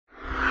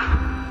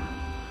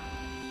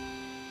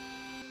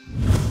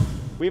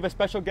We have a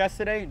special guest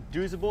today,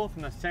 Douzable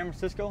from the San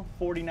Francisco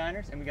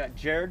 49ers, and we got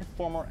Jarred,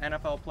 former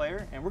NFL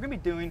player, and we're gonna be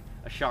doing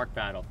a shark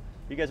battle.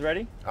 You guys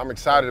ready? I'm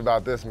excited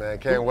about this, man.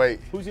 Can't wait.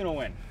 Who's gonna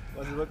win?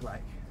 What does it look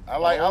like? I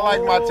like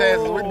my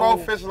chances. We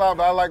both fish a lot,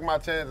 but I like my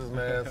chances,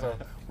 man. So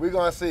we're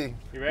gonna see.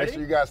 You ready? Make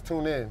sure you guys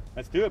tune in.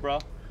 Let's do it, bro.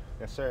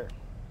 Yes, sir.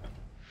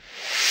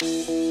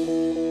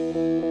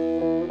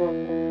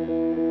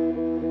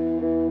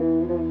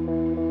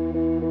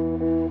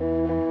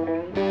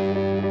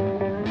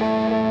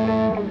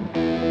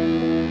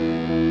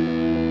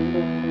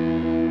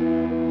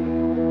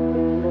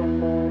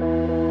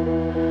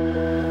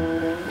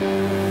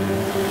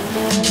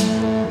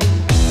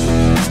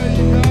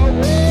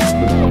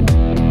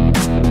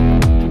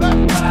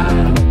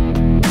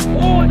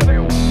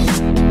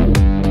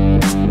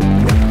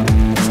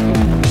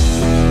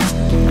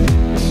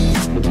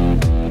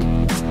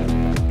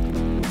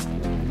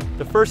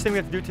 First thing we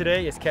have to do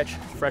today is catch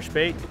fresh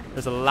bait.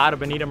 There's a lot of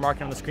bonito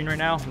marking on the screen right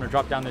now. I'm gonna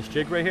drop down this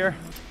jig right here.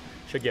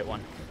 Should get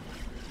one.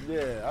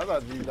 Yeah, I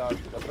thought you thought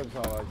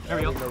like. There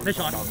we go. Fish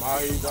on.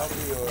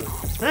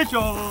 Fish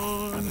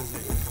on.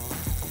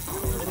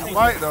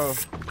 Fight though.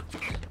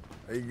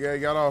 You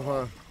got off,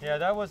 huh? Yeah,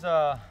 that was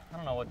I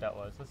don't know what that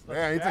was.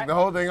 Yeah, he took the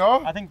whole thing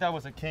off. I think that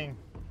was a king.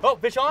 Oh,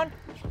 fish on.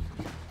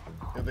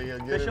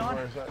 Fish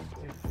on.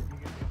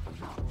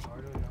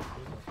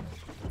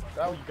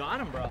 Oh, you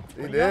got him, bro.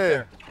 He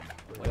did.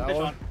 Fish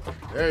on.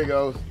 There he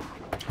goes.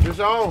 Fish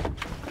on.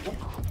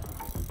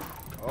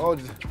 Oh,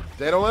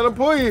 they don't let him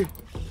pull you.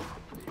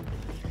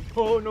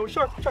 Oh no,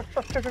 shark. See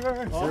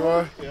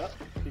what? Yeah,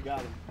 he got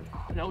him.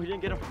 No, he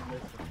didn't get him.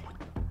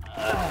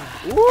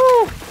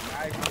 Woo!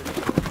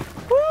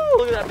 Woo!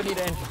 Look at that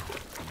bonito engine.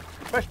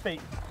 Fresh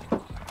bait.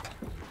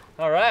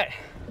 All right,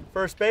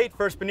 first bait,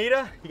 first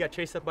bonito. He got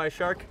chased up by a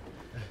shark.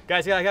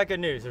 Guys, I got good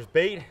news. There's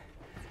bait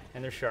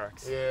and there's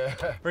sharks. Yeah.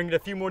 Bring a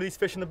few more of these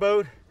fish in the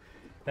boat,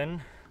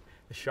 then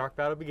the shark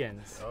battle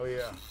begins. Oh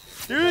yeah.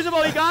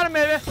 Douzable, you got him,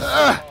 baby.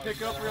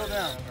 Pick up, reel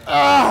down.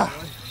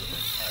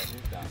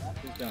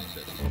 He's down a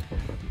bit.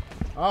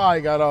 Oh, he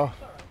got off.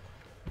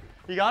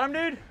 You got him,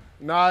 dude?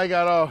 Nah, he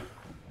got off.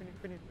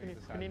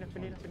 Bonito.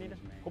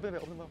 Open the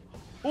boat.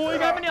 Oh, you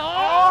got bonito.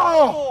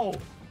 Oh!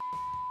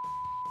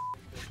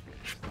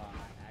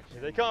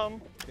 Here they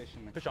come.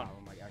 Fish on.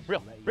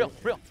 Reel.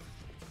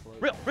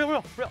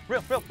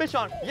 Fish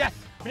on. Yes.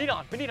 Bonito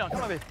on.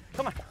 Come on, baby.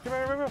 Come on.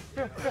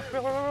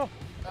 Reel.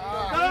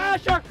 Ah,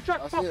 shark. Pop.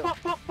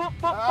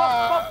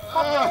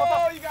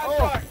 Oh, you got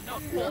shark. No.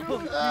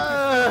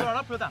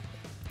 Put it down.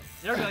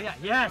 There we go. Yeah.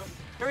 Yes.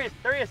 There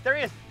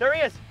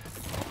he is.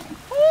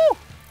 Woo!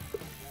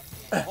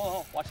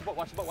 Oh, watch the boat.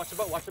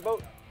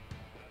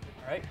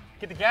 All right.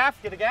 Get the gaff.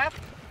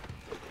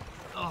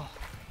 Oh.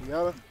 You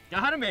got him?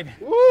 Got him, baby.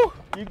 Woo!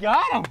 You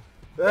got him.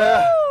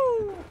 Yeah.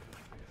 Woo!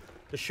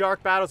 The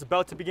shark battle is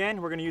about to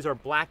begin. We're gonna use our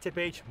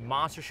BlacktipH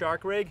monster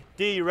shark rig.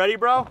 D, you ready,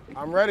 bro?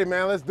 I'm ready,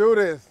 man. Let's do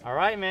this. All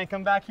right, man.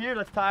 Come back here.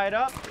 Let's tie it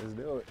up. Let's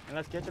do it. And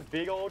let's get the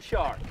big old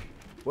shark.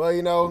 Well,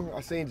 you know,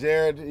 I seen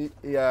Jarred.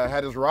 He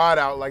had his rod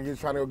out like he was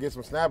trying to go get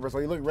some snappers, so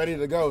he looked ready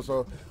to go.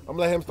 So I'm gonna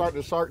let him start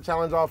the shark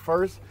challenge off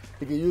first.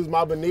 He can use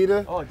my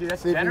bonito. Oh, dude,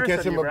 that's see if we can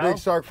catch him a big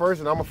shark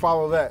first, and I'm gonna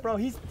follow that. Bro,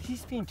 he's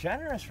being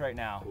generous right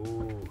now.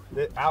 Ooh,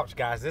 ouch,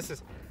 guys.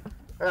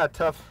 I got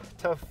a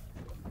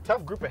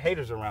tough group of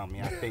haters around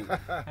me, I think.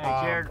 Hey,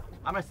 Jarred,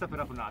 I'm gonna step it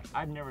up a notch.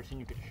 I've never seen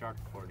you catch a shark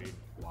before, dude.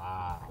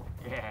 Wow.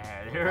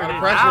 Yeah, there it is.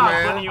 Pressure, now man.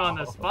 I'm putting you on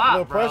the spot, A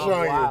little pressure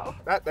on Wow.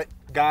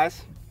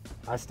 Guys,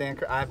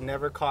 I've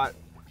never caught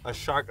a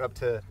shark up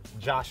to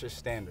Josh's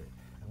standard.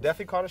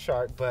 Definitely caught a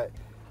shark, but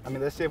I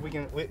mean, let's see if we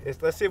can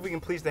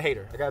please the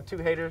hater. I got two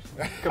haters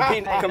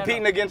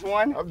competing against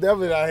one. I'm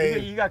definitely not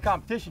hating. You got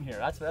competition here.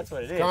 That's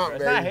what it is. Comp,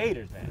 It's not baby.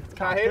 haters, man. It's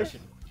Not haters?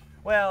 competition.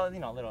 Well, you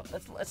know,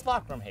 let's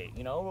locker room hate.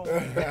 You know,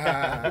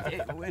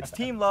 it's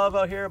team love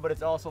out here, but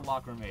it's also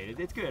locker room hate.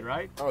 It's good,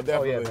 right? Oh,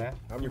 definitely. Oh, yeah, man.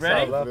 I'm You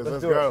excited ready? for this.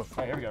 Let's do it. go. All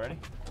right, here we go. Ready?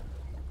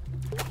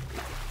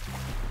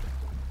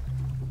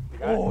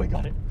 Oh, we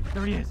got it.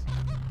 There he is.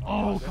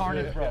 Oh,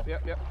 carnage, bro.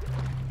 Yep.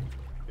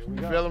 You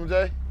feel him,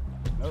 Jay?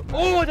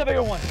 Oh, it's a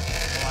bigger one.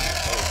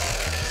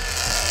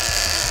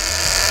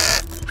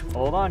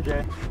 Hold on,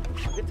 Jay.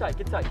 Get tight.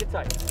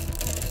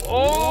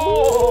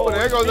 Oh,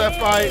 there goes that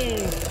fight.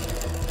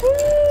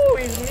 Ooh,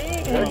 he's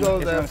mean. There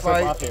goes that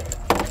fight.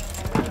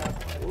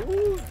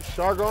 Ooh,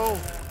 Shark on.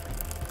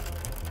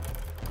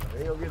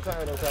 He gonna get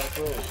tired of that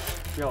food.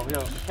 Yo.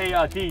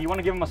 Hey, D, you want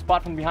to give him a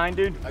spot from behind,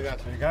 dude? I got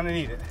you. you're gonna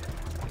need it.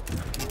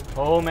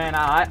 Oh, man,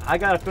 I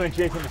got a feeling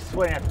Jason is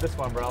sweating after this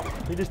one, bro.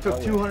 He just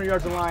took 200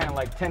 yards of line in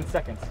like 10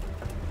 seconds.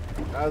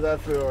 How's that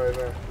feel right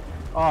there?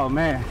 Oh,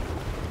 man.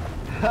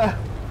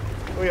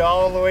 We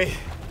all the way.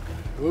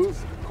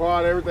 Loose,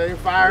 quad, everything,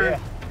 firing. Yeah.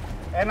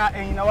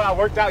 And you know what? I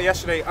worked out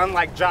yesterday,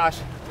 unlike Josh.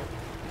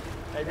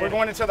 We're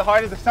going into the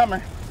heart of the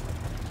summer.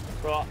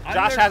 Bro,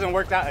 Josh hasn't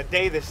worked out a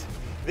day this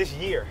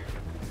year.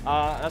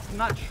 That's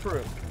not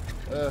true.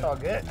 It's all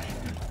good.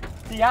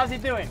 See, how's he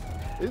doing?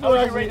 He's How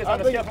would you doing rate this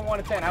on a scale from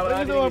 1 to 10? How do you he's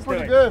think doing he's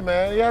pretty doing? good,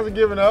 man. He hasn't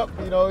given up.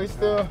 You know, he's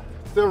still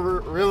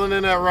reeling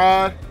in that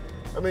rod.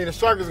 I mean, the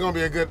shark is gonna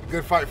be a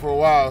good fight for a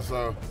while,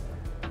 so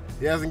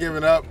he hasn't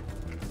given up.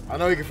 I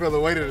know he can feel the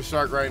weight of the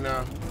shark right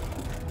now.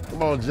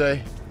 Come on,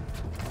 Jay.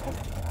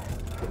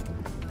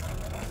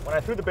 When I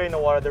threw the bait in the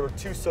water, there were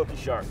two silky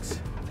sharks.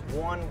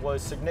 One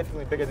was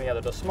significantly bigger than the other.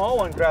 The small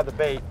one grabbed the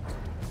bait.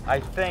 I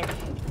think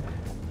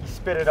he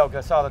spit it out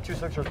because I saw the two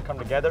silky sharks come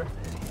together.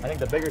 I think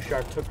the bigger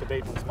shark took the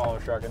bait from the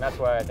smaller shark, and that's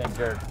why I think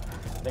Jared.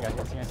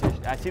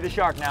 I see the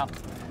shark now.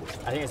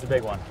 I think it's the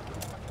big one.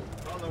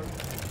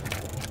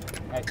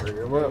 Hey,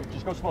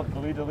 just go slow.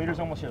 The leader's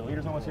almost here. The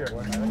leader's almost here.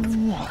 There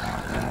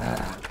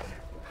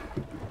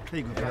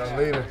you go, Yeah,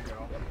 leader.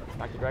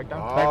 Back to drag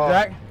down. Oh.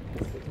 Back to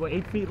drag. It's about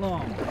 8 feet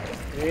long.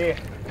 Yeah.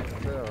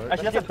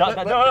 Actually, that's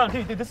a no,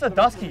 dude, this is a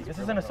dusky. This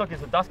isn't a silky.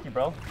 It's a dusky,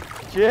 bro.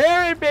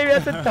 Jared, baby,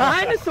 that's a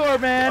dinosaur,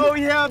 man. Oh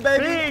yeah,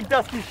 baby. Big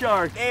dusky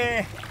shark.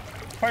 Yeah.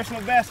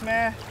 Personal best,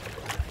 man.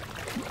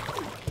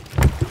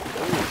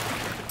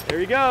 Here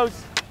he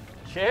goes.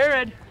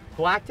 Jared.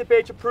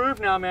 BlacktipH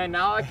approved now, man.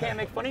 Now I can't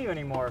make fun of you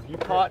anymore. You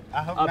caught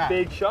a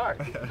big shark.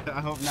 I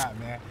hope not,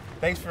 man.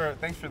 Thanks for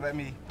letting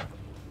me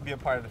be a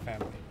part of the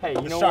family. Hey,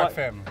 you the know shark what?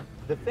 family.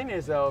 The thing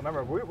is, though,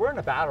 remember, we're in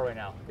a battle right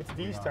now. It's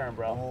D's turn,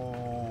 bro.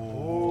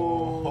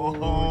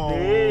 Oh,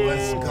 D.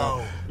 let's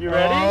go. You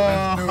ready?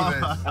 Let's do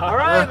this. All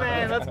right,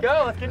 man. Let's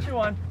go. Let's get you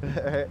one.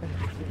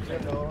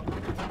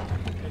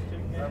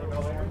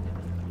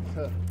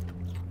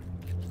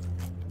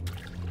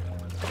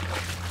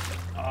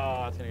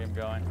 Oh, that's gonna get him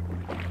going.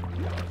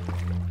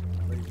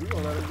 You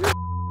gonna let him get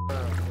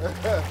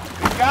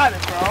You got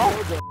it,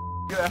 bro.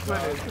 That's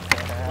what it is.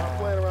 Stop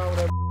playing around with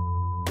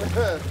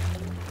that.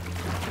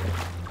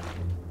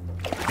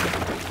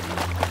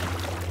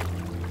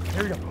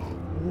 Here we go.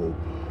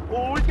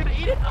 Oh, he's gonna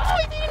eat it. Oh,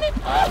 he's eating it.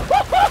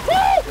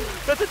 Oh,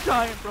 that's a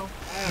giant, bro.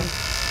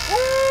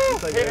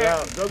 Take it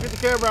out. Go get the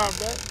camera out,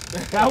 man.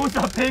 That was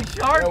a big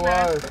shark, That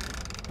man. was.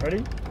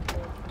 Ready?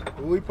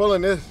 We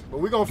pulling this, but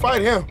we gonna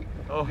fight him.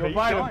 Oh, You'll he's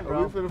fight going, him.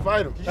 bro. We finna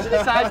fight him. Did you see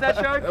the size of that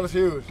shark? That was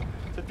huge.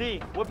 So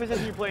D, what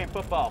position you play in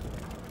football?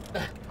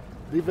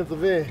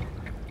 Defensive end.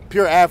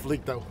 Pure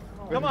athlete, though.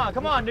 Come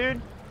on,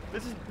 dude.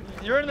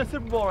 You're in the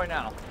Super Bowl right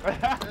now.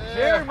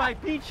 Jared might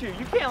beat you.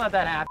 You can't let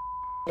that happen.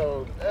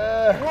 So,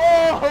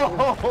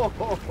 Whoa!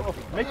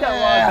 Make that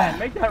rod bend.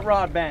 Make that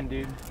rod bend,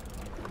 dude.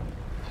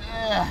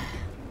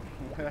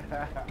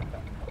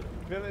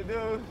 Feel it,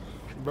 dude.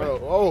 bro,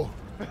 oh.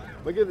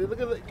 Look at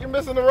it. You're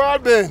missing the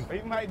rod bend.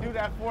 He might do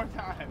that 4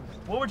 times.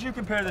 What would you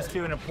compare this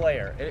to in a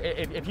player?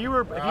 If you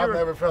were, I've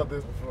never felt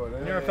this before. You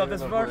never felt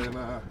this before?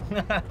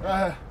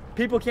 Nah.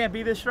 People can't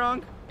be this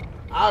strong.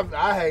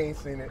 I ain't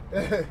seen it.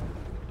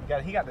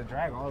 He got the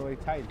drag all the way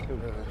tight too.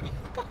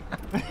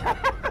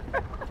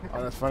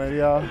 Oh, that's funny to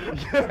y'all.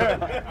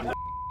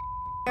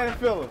 And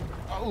feel it.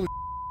 Oh,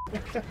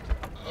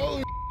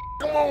 oh,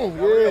 come on,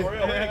 yeah.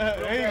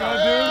 There you go,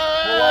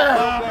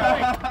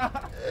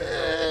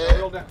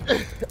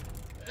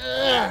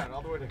 dude.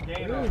 All the way to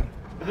game.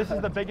 This is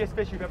the biggest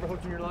fish you've ever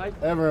hooked in your life.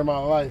 Ever in my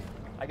life.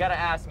 I gotta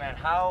ask, man,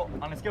 how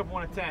on a scale from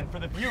 1 to 10 for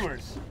the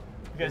viewers,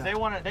 because they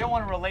want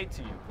to relate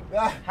to you.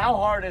 How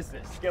hard is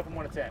this? Scale from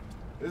 1 to 10.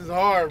 This is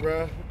hard,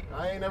 bro.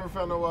 I ain't never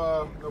felt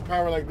no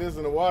power like this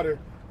in the water.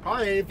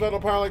 I ain't felt no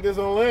power like this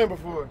on land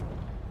before.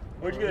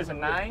 Where'd you get this? A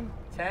 9,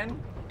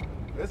 10?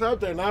 It's up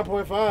there,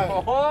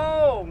 9.5.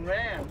 Oh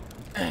man!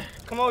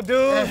 Come on,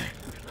 dudes.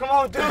 Come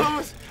on,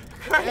 dudes.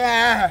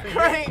 Yeah.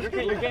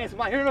 You're gaining some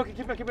line. Here, no,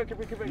 keep it. You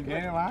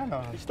gaining line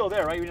on him. He's still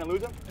there, right? You didn't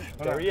lose him?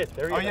 There he is.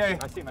 There he is. yeah.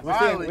 I see him.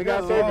 Finally, We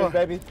got good savers, Lord.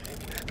 baby.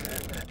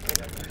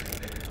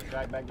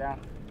 Drag back down.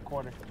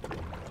 Quarter.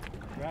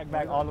 Drag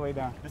back all the way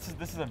down. This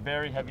is a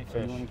very heavy So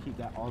you fish. want to keep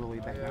that all the way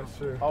back Yeah, down.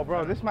 sure. Oh,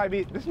 bro, this might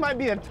be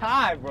a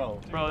tie, bro.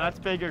 Bro, that's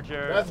bigger,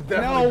 Jared. That's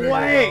definitely No bigger,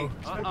 way.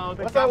 bro. Uh-oh.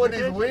 What's up with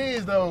these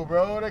weeds, though,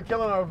 bro? They're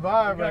killing our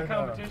vibe We right got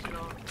now. competition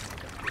on.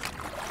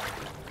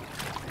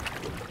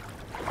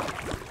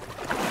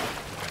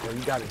 Yeah,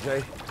 you got it,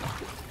 Jay.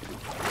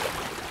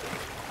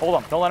 Hold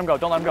on. Don't let him go.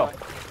 Don't let him go.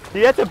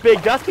 See, that's a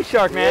big dusky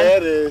shark, man. Yeah,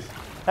 it is.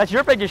 That's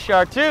your biggest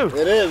shark, too.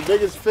 It is.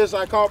 Biggest fish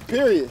I caught,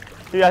 period.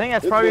 Dude, I think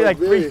that's This probably boy's like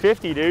big.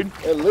 350, dude.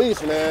 At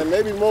least, man.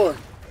 Maybe more.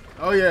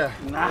 Oh, yeah.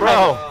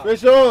 Bro.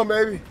 Fish on,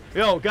 baby.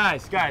 Yo,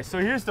 guys. So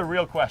here's the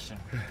real question.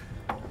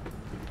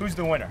 Who's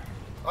the winner?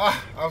 I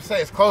would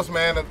say it's close,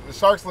 man. The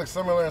sharks look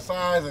similar in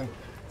size, and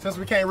since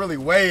we can't really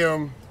weigh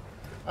them,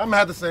 I'm going to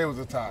have to say it was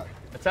a tie.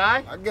 A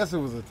tie? I guess it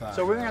was a tie.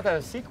 So we're going to have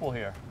a sequel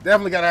here.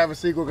 Definitely got to have a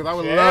sequel, because I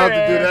would love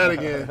to do that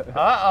again.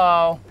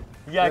 Uh-oh.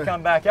 You got to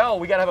come back out.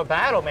 We got to have a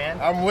battle,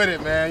 man. I'm with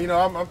it, man. You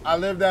know, I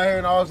live down here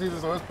in all season,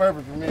 so it's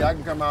perfect for me. I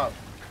can come out.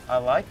 I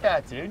like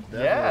that, dude. Yeah,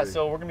 Definitely.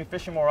 so we're going to be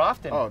fishing more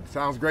often. Oh,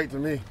 sounds great to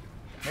me.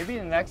 Maybe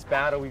in the next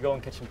battle we go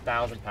and catch some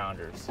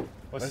 1,000-pounders.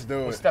 Let's do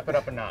We'll it. step it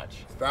up a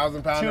notch.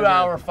 1,000-pounder.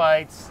 2-hour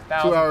fights,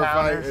 2-hour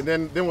fight, 1,000-pounders.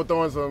 and then we'll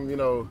throw in some, you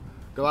know,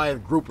 Goliath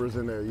groupers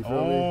in there. You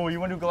feel me? Oh, you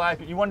want to do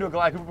Goliath? You want to do a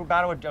Goliath grouper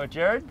battle with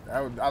Jared?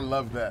 I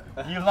love that.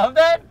 You love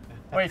that?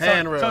 Wait,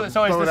 Hand so rail. is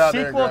Throw it the out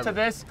there and sequel grab to it.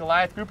 this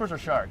Goliath groupers or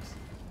sharks?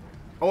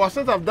 Oh, well,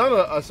 since I've done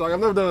a shark, I've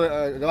never done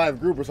a Goliath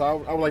grouper,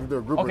 so I would like to do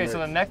a grouper Okay,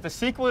 next. so the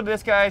sequel to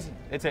this, guys,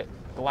 it's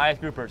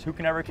Goliath groupers, who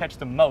can ever catch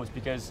the most?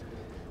 Because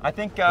I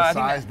think The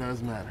size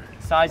does matter.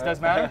 size does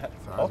matter.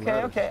 Okay,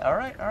 matters. okay, all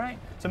right.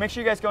 So make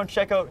sure you guys go and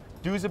check out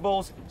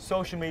Douzable's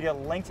social media,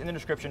 links in the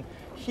description.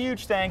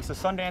 Huge thanks to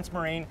Sundance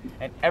Marine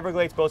and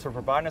Everglades Boats for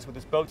providing us with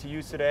this boat to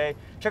use today.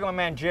 Check out my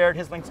man Jared,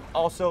 his link's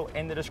also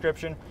in the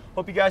description.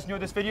 Hope you guys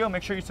enjoyed this video.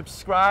 Make sure you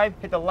subscribe,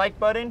 hit the like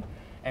button,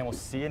 and we'll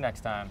see you next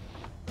time.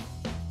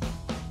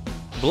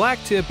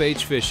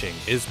 BlacktipH Fishing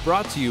is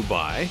brought to you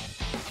by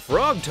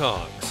Frog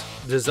Tongs,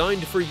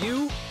 designed for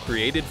you,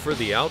 created for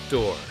the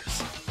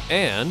outdoors,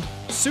 and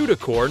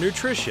Sudacor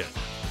Nutrition.